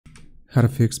How to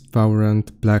fix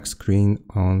Valorant black screen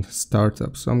on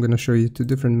startup. So I'm going to show you two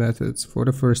different methods. For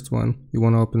the first one, you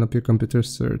want to open up your computer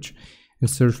search and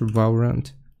search for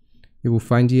Valorant. You will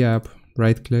find the app,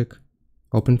 right click,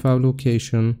 open file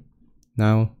location.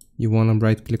 Now you want to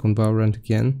right click on Valorant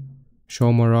again,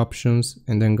 show more options,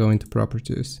 and then go into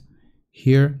properties.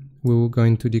 Here we will go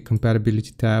into the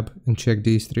compatibility tab and check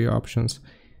these three options.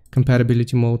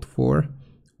 Compatibility mode 4.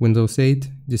 Windows 8,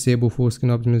 disable full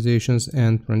screen optimizations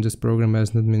and run this program as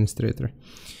an administrator.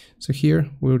 So here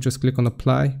we'll just click on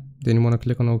apply, then you want to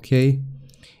click on OK,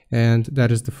 and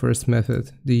that is the first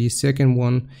method. The second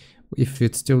one, if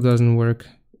it still doesn't work,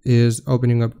 is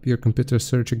opening up your computer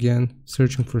search again,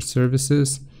 searching for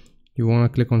services. You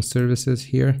want to click on services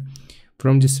here.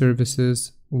 From the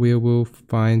services we will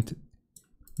find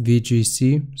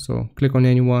VGC, so click on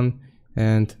anyone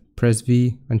and press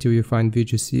V until you find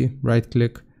VGC, right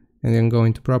click, and then go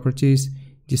into properties.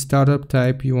 The startup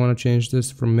type, you want to change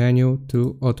this from manual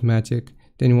to automatic.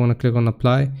 Then you want to click on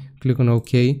apply, click on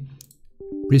OK,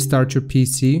 restart your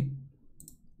PC,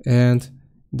 and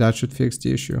that should fix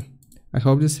the issue. I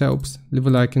hope this helps. Leave a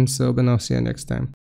like and sub, and I'll see you next time.